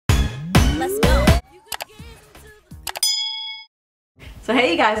let's go. So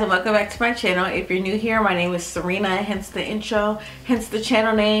hey you guys, and welcome back to my channel. If you're new here, my name is Serena, hence the intro, hence the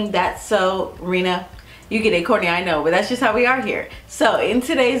channel name. That's so Renna. You get it, corny, I know, but that's just how we are here. So in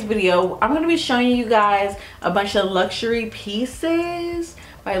today's video, I'm going to be showing you guys a bunch of luxury pieces.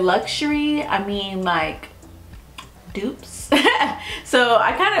 By luxury, I mean like dupes. So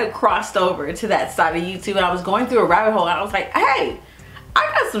I kind of crossed over to that side of YouTube, and I was going through a rabbit hole, and I was like, hey, I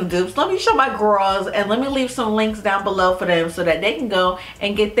got some dupes. Let me show my girls, and let me leave some links down below for them so that they can go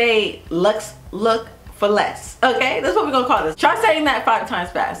and get their luxe look for less. Okay, that's what we're gonna call this. Try saying that 5 times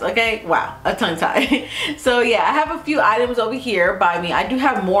fast. Okay, wow, a tongue tie. So yeah, I have a few items over here by me. I do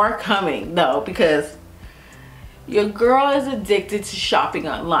have more coming though, because your girl is addicted to shopping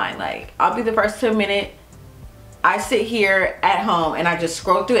online. Like, I'll be the first to admit it. I sit here at home and I just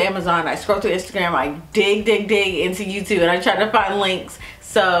scroll through Amazon, I scroll through Instagram, I dig into YouTube, and I try to find links.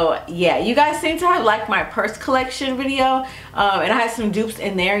 So yeah, you guys seem to have liked my purse collection video, and I had some dupes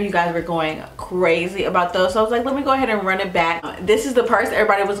in there. You guys were going crazy about those, so I was like, let me go ahead and run it back. This is the purse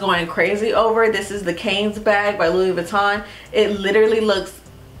everybody was going crazy over. This is the Cane's bag by Louis Vuitton. It literally looks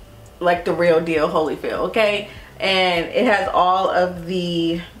like the real deal, Holyfield, okay? And it has all of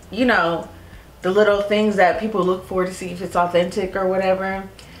the, you know, the little things that people look for to see if it's authentic or whatever.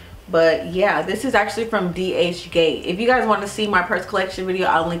 But yeah, this is actually from DH Gate. If you guys want to see my purse collection video,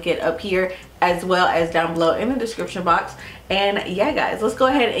 I'll link it up here as well as down below in the description box. And yeah guys, let's go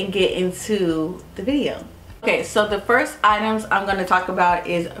ahead and get into the video. Okay, so the first items I'm going to talk about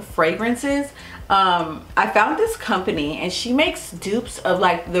is fragrances. I found this company and she makes dupes of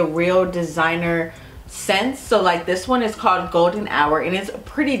like the real designer scents. So like this one is called Golden Hour, and it's a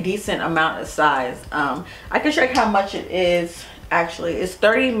pretty decent amount of size. I can check how much it is. Actually, it's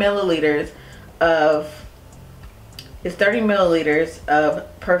 30 milliliters of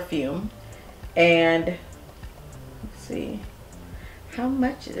perfume. And let's see, how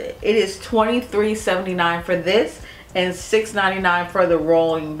much is it? It is $23.79 for this and $6.99 for the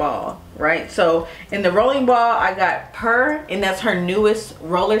rolling ball, right? So in the rolling ball I got Purr, and that's her newest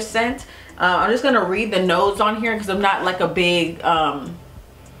roller scent. I'm just gonna read the notes on here because I'm not like a big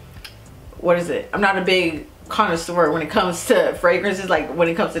what is it, I'm not a big connoisseur when it comes to fragrances, like when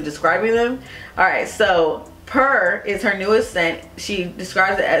it comes to describing them. All right, so Purr is her newest scent. She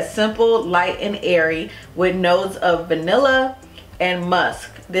describes it as simple, light, and airy with notes of vanilla and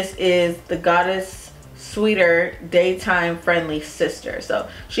musk. This is the Goddess Sweeter Daytime Friendly Sister. So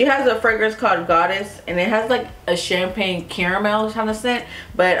she has a fragrance called Goddess, and it has like a champagne caramel kind of scent,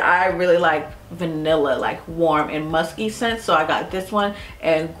 but I really like vanilla, like warm and musky scent, so I got this one.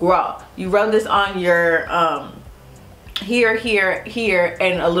 And girl, you rub this on your here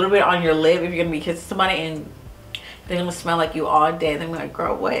and a little bit on your lip if you're gonna be kissing somebody, and they're gonna smell like you all day. They're like,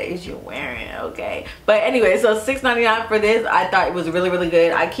 girl, what is you wearing? Okay, but anyway, so $6.99 for this. I thought it was really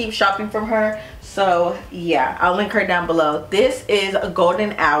good. I keep shopping from her, so yeah, I'll link her down below. This is a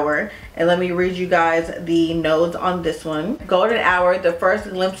Golden Hour, and let me read you guys the notes on this one. Golden Hour, the first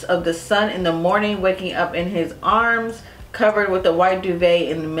glimpse of the sun in the morning, waking up in his arms, covered with a white duvet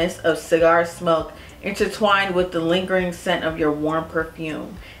in the midst of cigar smoke, intertwined with the lingering scent of your warm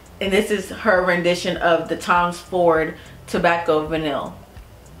perfume. And this is her rendition of the Tom Ford Tobacco Vanille.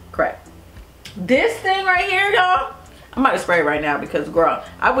 Correct. This thing right here, y'all, I'm about to spray it right now because, girl,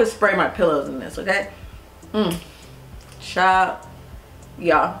 I would spray my pillows in this, okay? Child,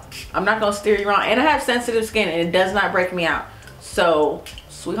 y'all, I'm not gonna steer you wrong. And I have sensitive skin, and it does not break me out. So,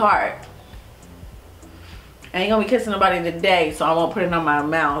 sweetheart, I ain't gonna be kissing nobody today, so I won't put it on my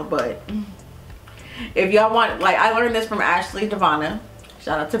mouth. But if y'all want, like, I learned this from Ashley Devonna.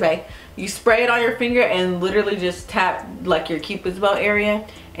 Shout out to Bay. You spray it on your finger and literally just tap like your Cupid's bow area,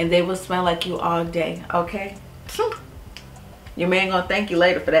 and they will smell like you all day, okay? Your man gonna thank you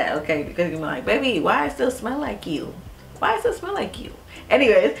later for that, okay? Because you're like, baby, why I still smell like you? Why I still smell like you?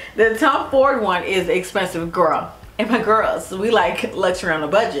 Anyways, the Tom Ford one is expensive, girl. And my girls, we like luxury on a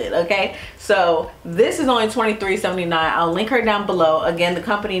budget, okay? So this is only $23.79. I'll link her down below. Again, the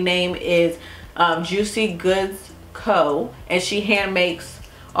company name is Juicy Goods Co, and she hand makes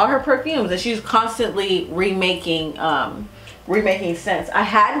all her perfumes, and she's constantly remaking scents. I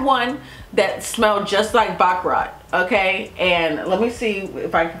had one that smelled just like Baccarat, okay, and let me see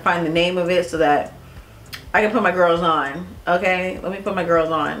if I can find the name of it so that I can put my girls on. Okay, let me put my girls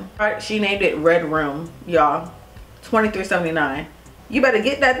on. All right, she named it Red Room, y'all. $23.79. You better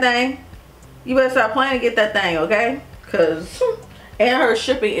get that thing. You better start planning to get that thing, okay? Because and her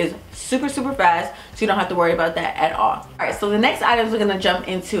shipping is super fast, so you don't have to worry about that at all. All right, so the next items we're gonna jump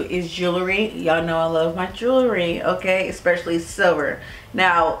into is jewelry. Y'all know I love my jewelry, okay, especially silver.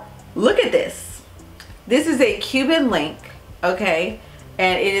 Now Look at this. This is a Cuban link, okay,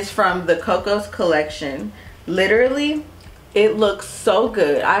 and it is from the Coco's collection. Literally, it looks so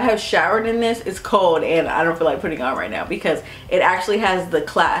good. I have showered in this. It's cold and I don't feel like putting it on right now because it actually has the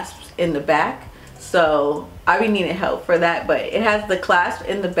clasps in the back. So I be needing help for that, but it has the clasp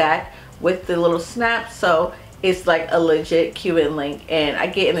in the back with the little snap, so it's like a legit Cuban link. And I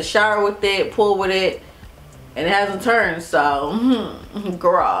get in the shower with it, pool with it, and it hasn't turned. So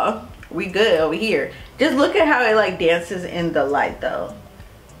girl, we good over here. Just look at how it like dances in the light though.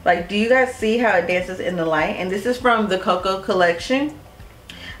 Like, do you guys see how it dances in the light? And this is from the Coco collection.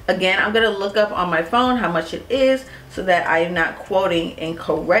 Again, I'm gonna look up on my phone how much it is so that I am not quoting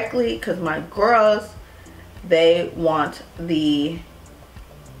incorrectly, because my girls, they want the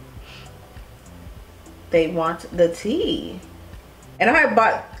tea. And I have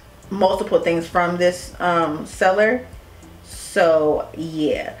bought multiple things from this seller. So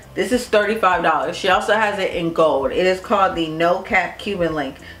yeah, this is $35. She also has it in gold. It is called the No Cap Cuban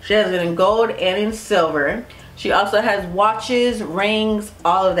link. She has it in gold and in silver. She also has watches, rings,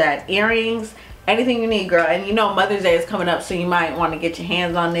 all of that, earrings, anything you need, girl. And you know Mother's Day is coming up, so you might want to get your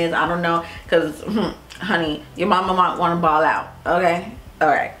hands on this. I don't know, because honey, your mama might want to ball out. Okay, all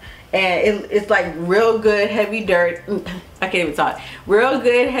right. And it's like real good heavy dirt. I can't even talk. Real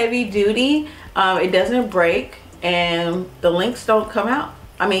good heavy duty. It doesn't break. And the links don't come out.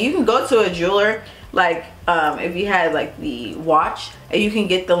 I mean, you can go to a jeweler, like if you had like the watch, and you can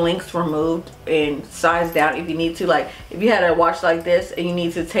get the links removed and sized down if you need to. Like if you had a watch like this and you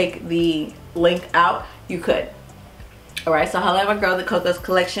need to take the link out, you could. All right, so however, girl, the Coco's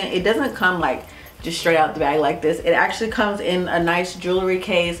collection, it doesn't come like just straight out the bag like this. It actually comes in a nice jewelry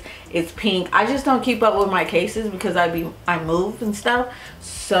case. It's pink. I just don't keep up with my cases because I move and stuff.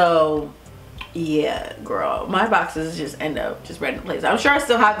 So yeah, girl, my boxes just end up just random places. I'm sure I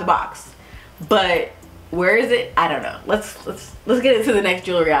still have the box, but where is it? I don't know. Let's get into the next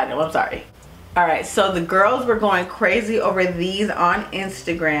jewelry item. I'm sorry. All right, so the girls were going crazy over these on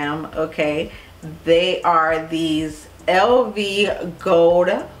Instagram. Okay, they are these LV gold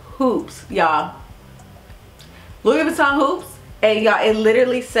hoops, y'all. Louis Vuitton hoops, and y'all, it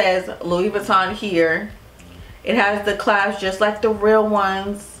literally says Louis Vuitton here. It has the clasp just like the real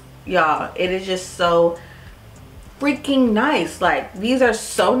ones. Y'all, it is just so freaking nice. Like, these are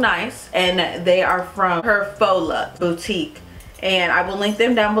so nice, and they are from her Fola boutique, and I will link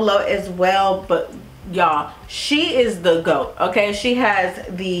them down below as well. But y'all, she is the GOAT. Okay, she has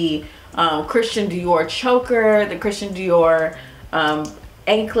the Christian Dior choker, the Christian Dior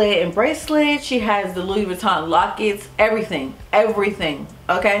anklet and bracelet. She has the Louis Vuitton lockets, everything,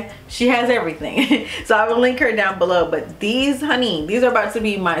 okay? She has everything. So I will link her down below. But these, honey, these are about to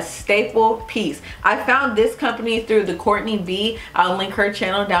be my staple piece. I found this company through the Courtney B. I'll link her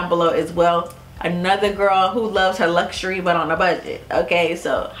channel down below as well. Another girl who loves her luxury but on a budget, okay?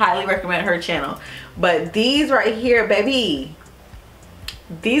 So highly recommend her channel. But these right here, baby,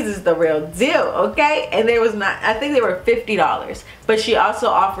 these is the real deal, okay? And there was not, I think they were $50, but she also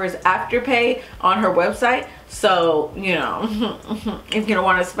offers afterpay on her website. So, you know, if you don't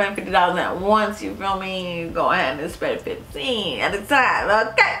want to spend $50 at once, you feel me, go ahead and spend 15 at a time,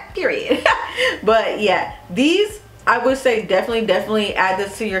 okay, period. But yeah, these, I would say definitely add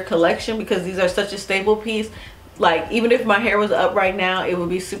this to your collection, because these are such a staple piece. Like, even if my hair was up right now, it would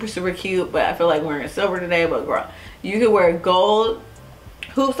be super cute, but I feel like wearing silver today. But girl, you could wear gold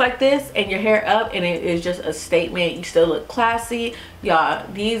hoops like this and your hair up, and it is just a statement. You still look classy. Y'all,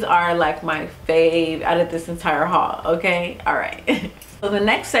 these are like my fave out of this entire haul, okay? All right. So the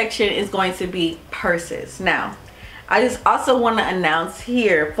next section is going to be purses. Now, I just also want to announce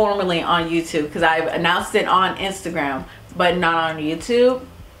here formally on YouTube, because I've announced it on Instagram but not on YouTube.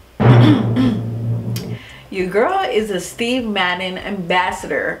 Your girl is a Steve Madden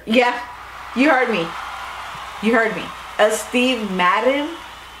ambassador. Yeah, you heard me. You heard me. A Steve Madden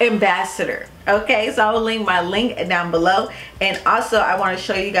ambassador. Okay, so I will link my link down below. And also I want to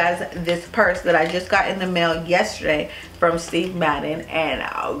show you guys this purse that I just got in the mail yesterday from Steve Madden.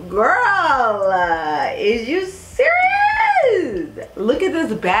 And girl, is you serious? Look at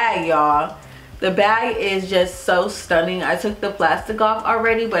this bag, y'all. The bag is just so stunning. I took the plastic off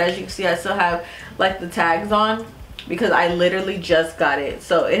already, but as you can see, I still have like the tags on because I literally just got it.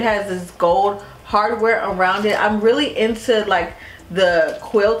 So it has this gold hardware around it. I'm really into like the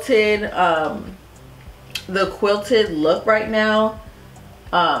quilted look right now.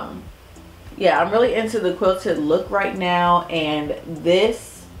 Yeah, I'm really into the quilted look right now, and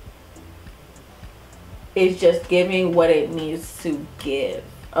this is just giving what it needs to give.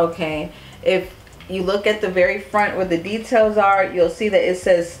 Okay, if you look at the very front where the details are, you'll see that it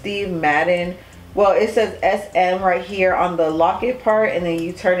says Steve Madden. Well, it says SM right here on the locket part, and then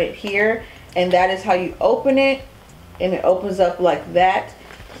you turn it here, and that is how you open it, and it opens up like that.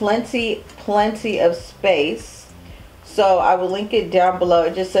 Plenty of space. So I will link it down below.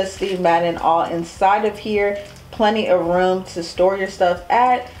 It just says Steve Madden all inside of here. Plenty of room to store your stuff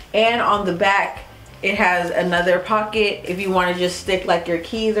at. And on the back, it has another pocket if you want to just stick like your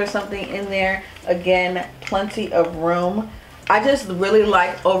keys or something in there. Again, plenty of room. I just really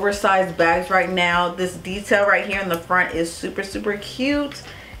like oversized bags right now. This detail right here in the front is super cute.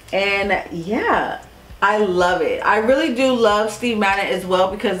 And yeah, I love it. I really do love Steve Madden as well,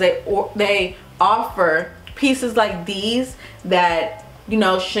 because they offer pieces like these that, you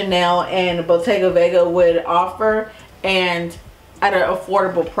know, Chanel and Bottega Vega would offer, and at an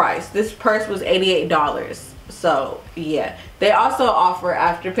affordable price. This purse was $88. So yeah, they also offer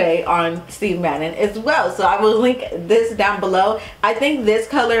Afterpay on Steve Madden as well. So I will link this down below. I think this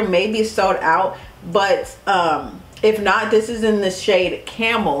color may be sold out, but if not, this is in the shade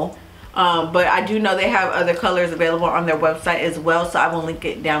Camel. But I do know they have other colors available on their website as well, so I will link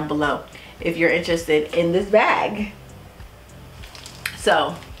it down below if you're interested in this bag.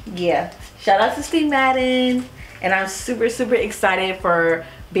 So yeah, shout out to Steve Madden, and I'm super excited for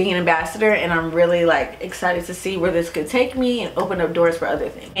being an ambassador, and I'm really like excited to see where this could take me and open up doors for other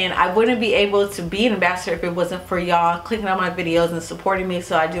things. And I wouldn't be able to be an ambassador if it wasn't for y'all clicking on my videos and supporting me.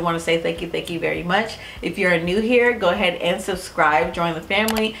 So I do want to say thank you very much. If you're new here, go ahead and subscribe, join the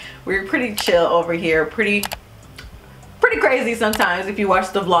family. We're pretty chill over here, pretty crazy sometimes if you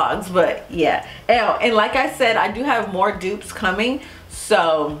watch the vlogs, but yeah. And like I said, I do have more dupes coming,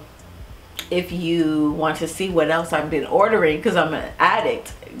 so if you want to see what else I've been ordering, because I'm an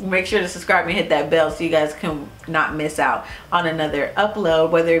addict, make sure to subscribe and hit that bell so you guys can not miss out on another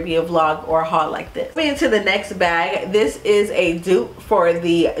upload, whether it be a vlog or a haul like this. Moving into the next bag, this is a dupe for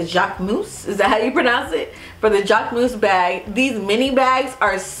the Jacquemus. Is that how you pronounce it? For the Jacquemus bag. These mini bags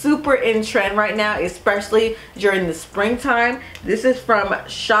are super in trend right now, especially during the springtime. This is from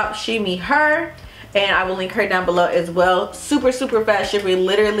Shop She Me Her, and I will link her down below as well. Super fast shipping.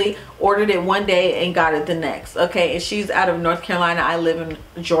 Literally ordered it one day and got it the next. Okay, and she's out of North Carolina. I live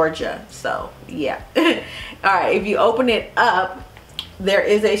in Georgia, so yeah. All right, if you open it up, there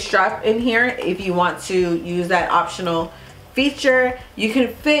is a strap in here if you want to use that optional feature. You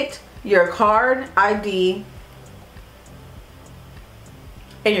can fit your card, ID,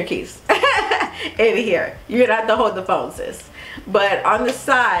 and your keys in here. You're gonna have to hold the phone, sis. But on the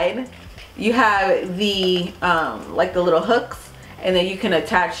side, you have the like the little hooks, and then you can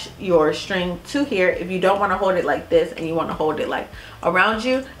attach your string to here if you don't want to hold it like this and you want to hold it like around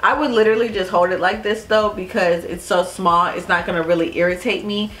you. I would literally just hold it like this though, because it's so small, it's not going to really irritate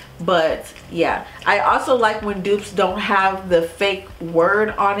me. But yeah, I also like when dupes don't have the fake word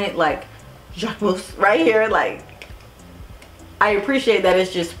on it, like Jacquemus right here. Like, I appreciate that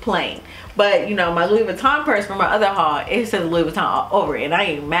it's just plain. But you know, my Louis Vuitton purse from my other haul, it says Louis Vuitton all over it, and I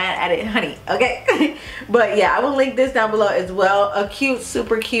ain't mad at it, honey. Okay. But yeah, I will link this down below as well. A cute,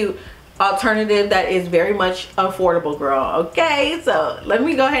 super cute alternative that is very much affordable, girl. Okay, so let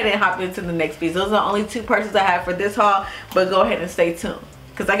me go ahead and hop into the next piece. Those are the only two purses I have for this haul, but go ahead and stay tuned,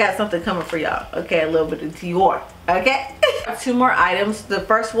 because I got something coming for y'all. Okay, a little bit of Dior. Okay. Two more items. The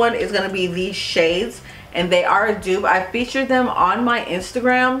first one is going to be these shades, and they are a dupe. I featured them on my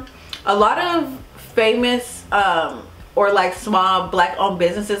Instagram. A lot of famous or like small black owned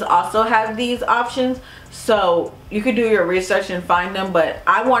businesses also have these options, so you could do your research and find them, but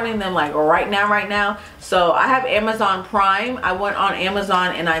I wanted them like right now. So I have Amazon Prime. I went on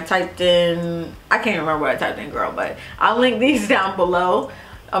Amazon and I typed in, I can't remember what I typed in, girl, but I'll link these down below.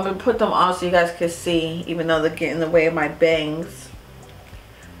 I'm gonna put them on so you guys can see, even though they're getting in the way of my bangs.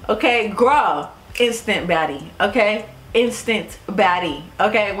 Okay, girl, instant baddie. Okay, instant baddie.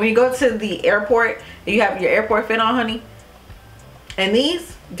 Okay, when you go to the airport, you have your airport fit on, honey, and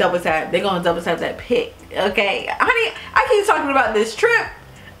these double tap, they're gonna double tap that pic. Okay, honey, I keep talking about this trip.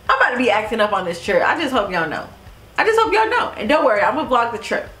 I'm about to be acting up on this trip. I just hope y'all know. I just hope y'all know. And don't worry, I'm gonna vlog the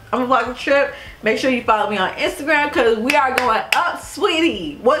trip. Make sure you follow me on Instagram, because we are going up,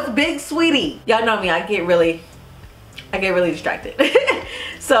 sweetie. What's big, sweetie? Y'all know me, I get really distracted.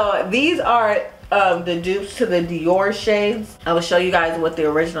 So these are the dupes to the Dior shades. I will show you guys what the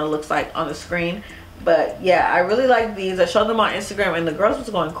original looks like on the screen. But yeah, I really like these. I showed them on Instagram and the girls was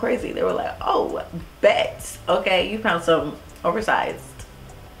going crazy. They were like, oh, bet. Okay, you found some oversized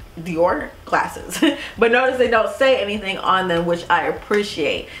Dior glasses. But notice they don't say anything on them, which I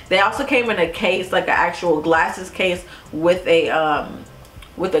appreciate. They also came in a case, like an actual glasses case with a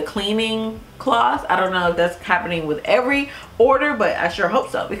with a cleaning cloth. I don't know if that's happening with every order, but I sure hope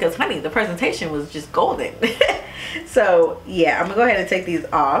so, because honey, the presentation was just golden. So yeah, I'm gonna go ahead and take these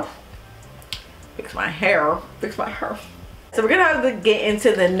off. Fix my hair. So we're gonna have to get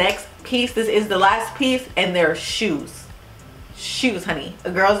into the next piece. This is the last piece, and they're shoes. Shoes, honey,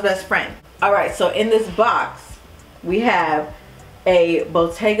 a girl's best friend. All right, so in this box we have a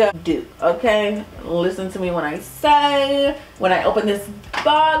Bottega dupe. Okay, listen to me when I say, when I open this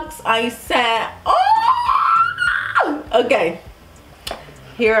box, I said, oh, okay,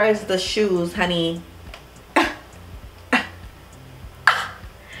 here is the shoes, honey.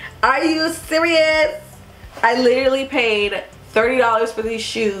 Are you serious? I literally paid $30 for these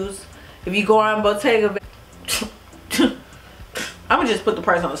shoes. If you go on Bottega, I'm gonna just put the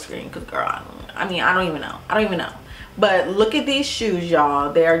price on the screen, because girl, I mean, I don't even know. But look at these shoes,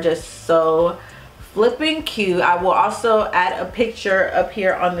 y'all. They are just so flipping cute. I will also add a picture up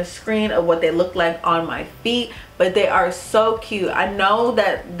here on the screen of what they look like on my feet, but they are so cute. I know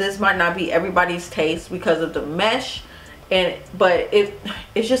that this might not be everybody's taste because of the mesh, but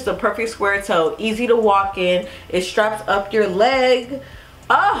it's just a perfect square toe, easy to walk in. It straps up your leg.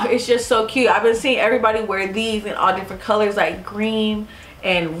 Oh, it's just so cute. I've been seeing everybody wear these in all different colors, like green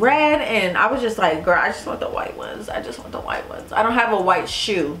and red, and I was just like, girl, I just want the white ones. I don't have a white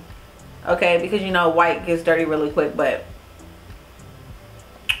shoe, okay, because you know white gets dirty really quick. But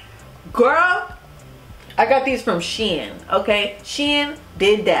girl, I got these from SHEIN. Okay, SHEIN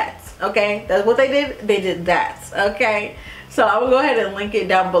did that. Okay, that's what they did. They did that. Okay, so I will go ahead and link it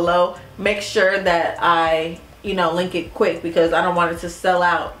down below. Make sure that I link it quick, because I don't want it to sell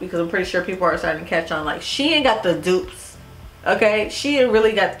out, because I'm pretty sure people are starting to catch on. Like, SHEIN got the dupes. Okay, SHEIN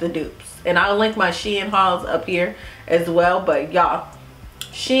really got the dupes, and I'll link my SHEIN hauls up here as well. But y'all,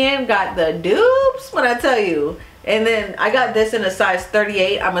 SHEIN got the dupes when I tell you. And then I got this in a size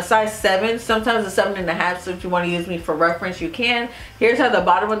 38. I'm a size 7, sometimes a 7.5. So if you want to use me for reference, you can. Here's how the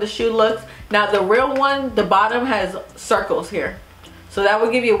bottom of the shoe looks. Now the real one, the bottom has circles here, so that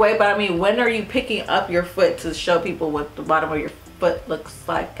will give you away. But I mean, when are you picking up your foot to show people what the bottom of your foot looks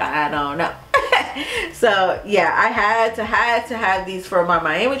like? I don't know. So yeah, I had to have these for my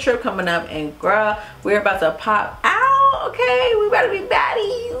Miami trip coming up, and girl, we're about to pop out. Okay, we better be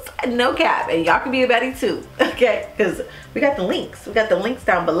baddies, no cap, and y'all can be a baddie too. Okay, because we got the links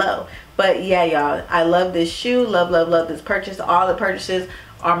down below. But yeah, y'all, I love this shoe, love this purchase. All the purchases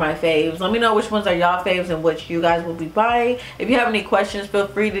are my faves. Let me know which ones are y'all faves and which you guys will be buying. If you have any questions, feel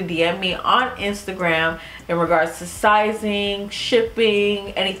free to DM me on Instagram in regards to sizing,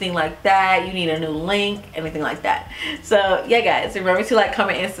 shipping, anything like that. You need a new link, anything like that. So yeah guys, remember to like,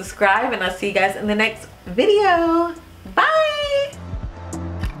 comment, and subscribe, and I'll see you guys in the next video.